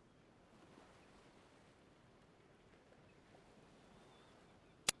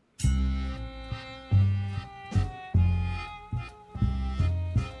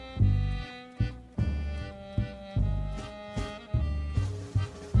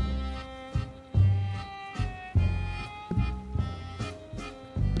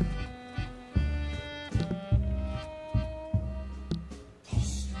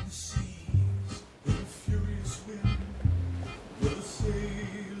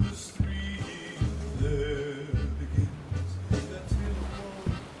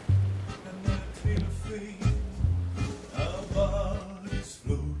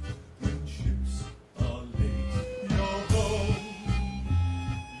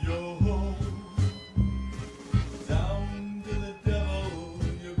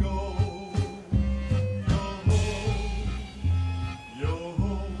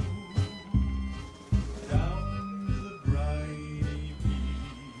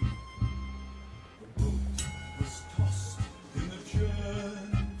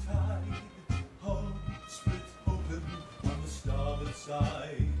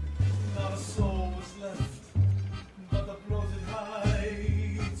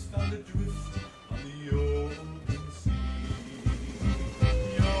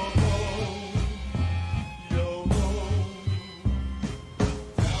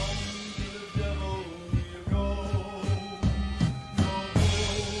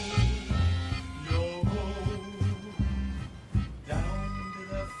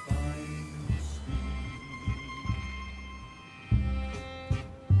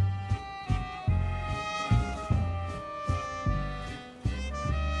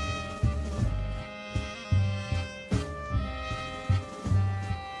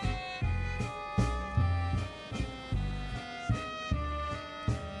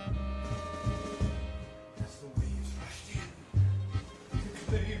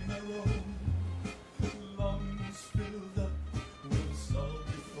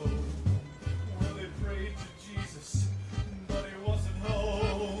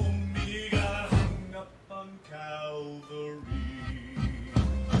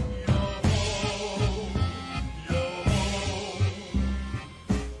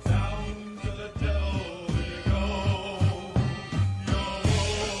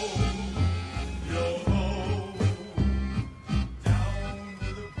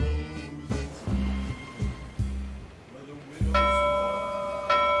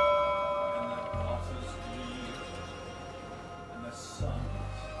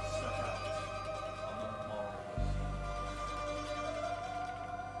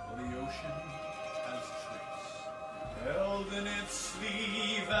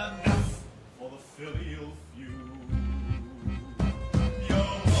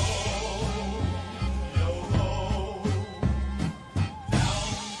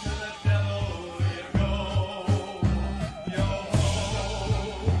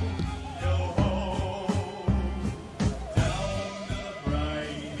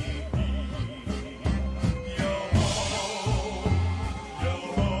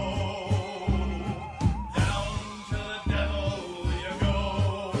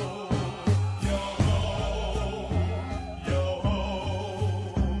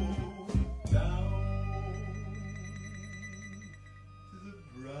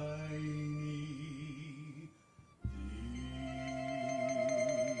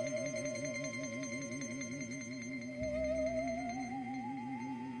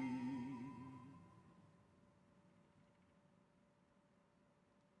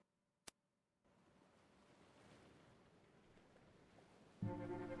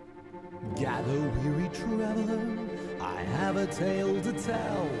 By the weary traveler, I have a tale to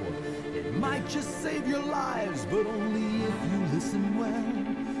tell. It might just save your lives, but only if you listen well.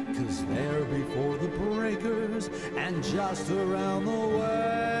 'Cause there before the breakers and just around the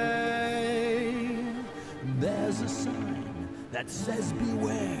way, there's a sign that says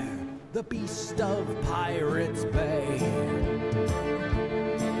beware the beast of Pirates Bay.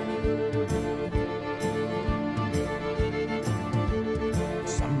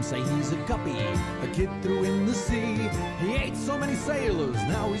 Some say he's a guppy, a kid threw in the sea. He ate so many sailors,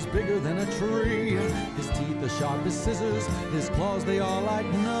 now he's bigger than a tree. His teeth are sharp as scissors, his claws they are like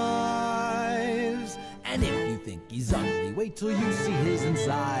knives. And if you think he's ugly, wait till you see his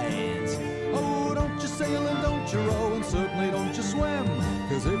insides. Oh, don't you sail and don't you row, and certainly don't you swim.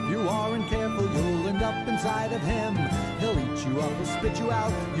 'Cause if you aren't careful, you'll end up inside of him. He'll eat you up or spit you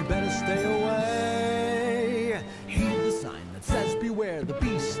out, you better stay away. Heed the sign that says beware the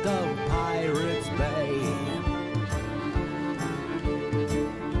beast of Pirates Bay.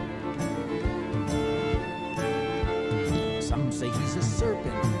 Some say he's a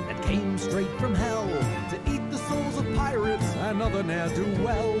serpent that came straight from hell to eat the souls of pirates and other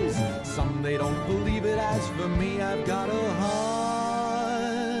ne'er-do-wells. Some they don't believe it, as for me I've got a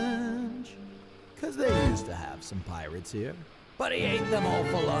hunch. 'Cause they used to have some pirates here, but he ate them all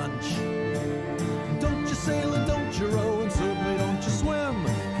for lunch. Don't you sail and don't you row, and certainly don't you swim.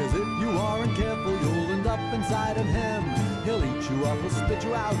 'Cause if you aren't careful, you'll end up inside of him. He'll eat you up or spit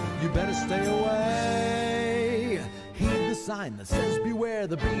you out, you better stay away. Heed the sign that says beware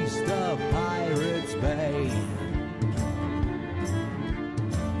the beast of Pirates Bay.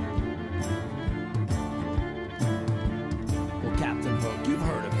 Well, Captain Hook, you've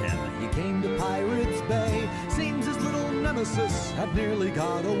heard of him. He came to Pirates Bay. Seems his little nemesis had nearly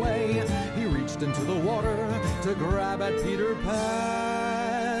got away. He reached into the water to grab at Peter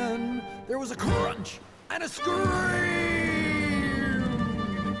Pan. There was a crunch and a scream.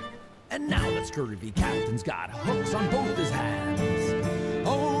 And now that scurvy captain's got hooks on both his hands.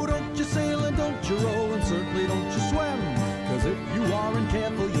 Oh, don't you sail and don't you row, and certainly don't you swim. 'Cause if you aren't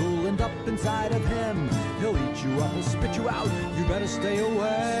careful, you'll end up inside of him. He'll eat you up or spit you out, you better stay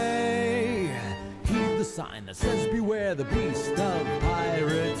away. Heed the sign that says beware the beast of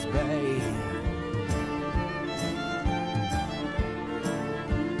Pirates Bay.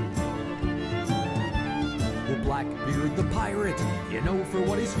 Blackbeard the pirate, you know for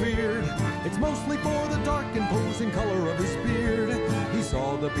what he's feared. It's mostly for the dark imposing color of his beard. He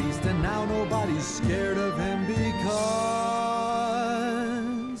saw the beast and now nobody's scared of him because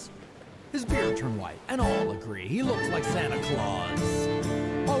his beard turned white and all agree he looks like Santa Claus.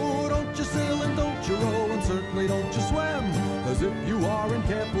 Oh, don't you sail and don't you row, and certainly don't you swim. 'Cause if you aren't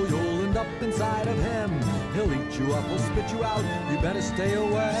careful, you'll end up inside of him. He'll eat you up or spit you out, you better stay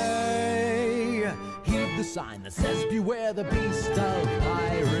away. Heed the sign that says beware the beast of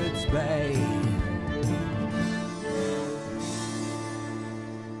Pirates Bay.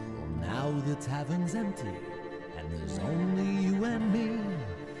 Well, now the tavern's empty and there's only you and me.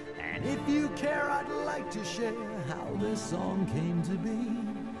 And if you care, I'd like to share how this song came to be.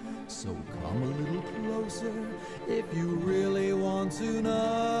 So come a little closer if you really want to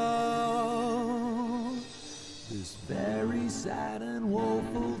know. This very sad and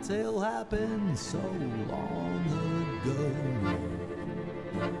woeful tale happened so long ago.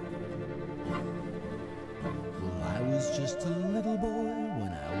 Well, I was just a little boy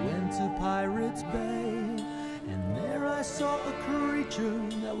when I went to Pirates Bay, and there I saw a creature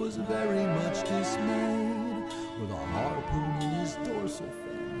that was very much dismayed, with a harpoon in his dorsal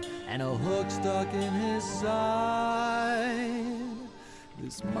fin and a hook stuck in his side.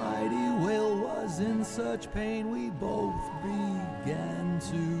 This mighty whale was in such pain we both began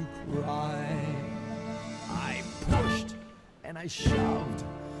to cry. I pushed and I shoved,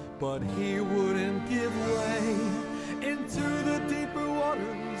 but he wouldn't give way. Into the deeper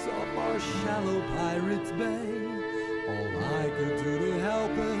waters of our shallow Pirates Bay, all I could do to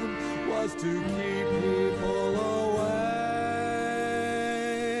help him was to keep people away.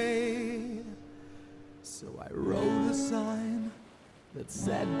 So I wrote a sign that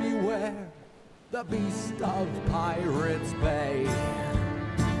said beware the beast of Pirates Bay.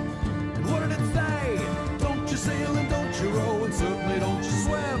 And what did it say? Don't you sail and don't you row, and certainly don't you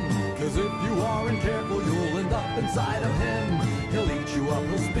swim. 'Cause if you aren't careful, you'll end up inside of him. He'll eat you up,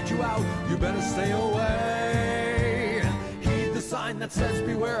 he'll spit you out, you better stay away. Heed the sign that says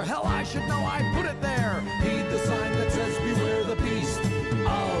beware, hell I should know I put it there. Heed the sign that says beware the beast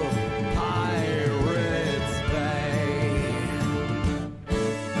of Pirates Bay.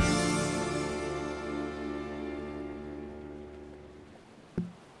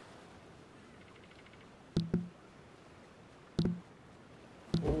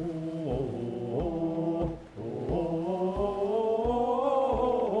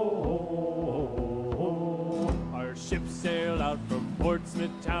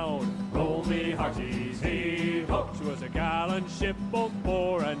 Portsmouth town. Roll me hearties, heave-ho. She was a gallant ship, both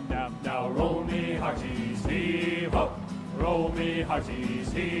fore and aft. Now roll me hearties, heave-ho. Roll me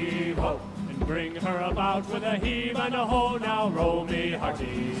hearties, heave-ho. And bring her about with a heave and a ho. Now roll me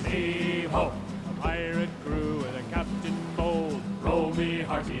hearties, heave-ho. A pirate crew with a captain bold. Roll me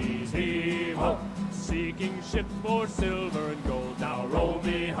hearties, heave-ho. Seeking ships for silver and gold. Now roll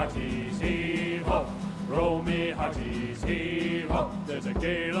me hearties, heave-ho. Roll me hearties, heave-ho. There's a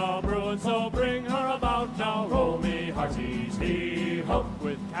gale a brewing, so bring her about. Now roll me hearties, heave-ho.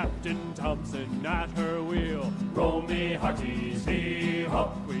 With Captain Thompson at her wheel. Roll me hearties,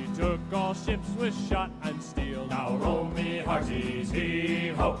 heave-ho. We took all ships with shot and steel. Now roll me hearties,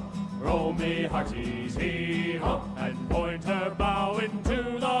 heave-ho. Roll me hearties, heave-ho. And point her bow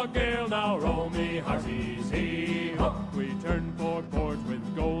into the gale. Now roll me hearties, heave-ho. We turn for port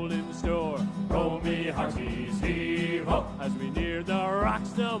with gold in store. Roll me hearties, heave-ho. As we neared the rocks,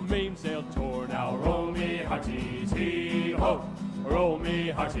 the mainsail tore. Now roll me hearties, heave-ho. Roll me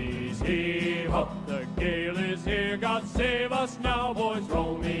hearties, heave-ho. The gale is here, God save us now, boys.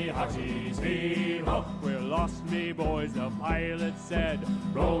 Roll me hearties, heave-ho. We're lost, me boys, the pilot said.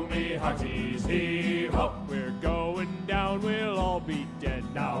 Roll me hearties, heave-ho. We're going down, we'll all be dead.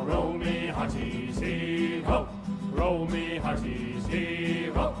 Now roll me hearties, heave-ho. Roll me hearties,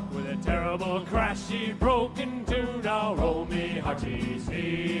 heave-ho. With a terrible crash she broke in two. Now roll me hearties,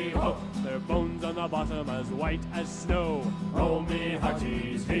 heave-ho. Their bones on the bottom as white as snow. Roll me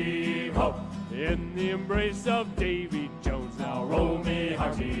hearties, heave-ho. In the embrace of Davy Jones. Now roll me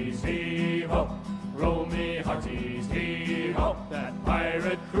hearties, heave-ho. Roll me hearties, heave-ho. That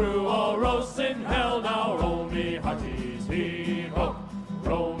pirate crew all roast in hell. Now roll me hearties, heave-ho.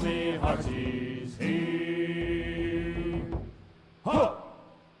 Roll me hearties, heave-ho.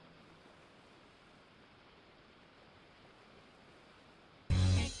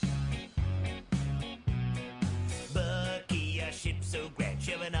 Bucky, a ship so grand,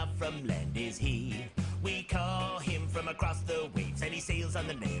 sure enough from land is he. We call him from across the waves, and he sails on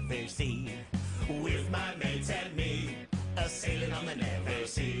the Never Sea. With my mates and me, a-sailing on the Never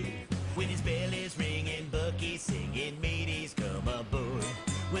Sea. When his bell is ringing, Bucky's singing, mateys come aboard.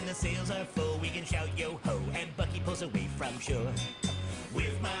 When the sails are full, we can shout yo-ho, and Bucky pulls away from shore.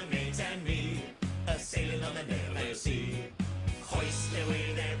 With my mates and me, a-sailing on the Never Sea. Hoist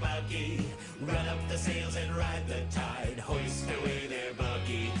away there, Bucky, run up the sails and ride the tide. Hoist away there,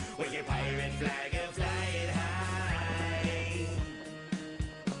 Bucky, with your pirate flag a-flying high.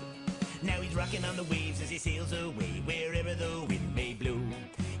 Now he's rocking on the waves as he sails away, wherever the wind may blow.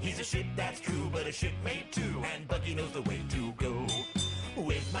 He's a ship that's true, but a shipmate too, and Bucky knows the way to go.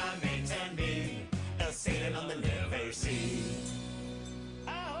 With my mates and me, a-sailing on the Never Sea.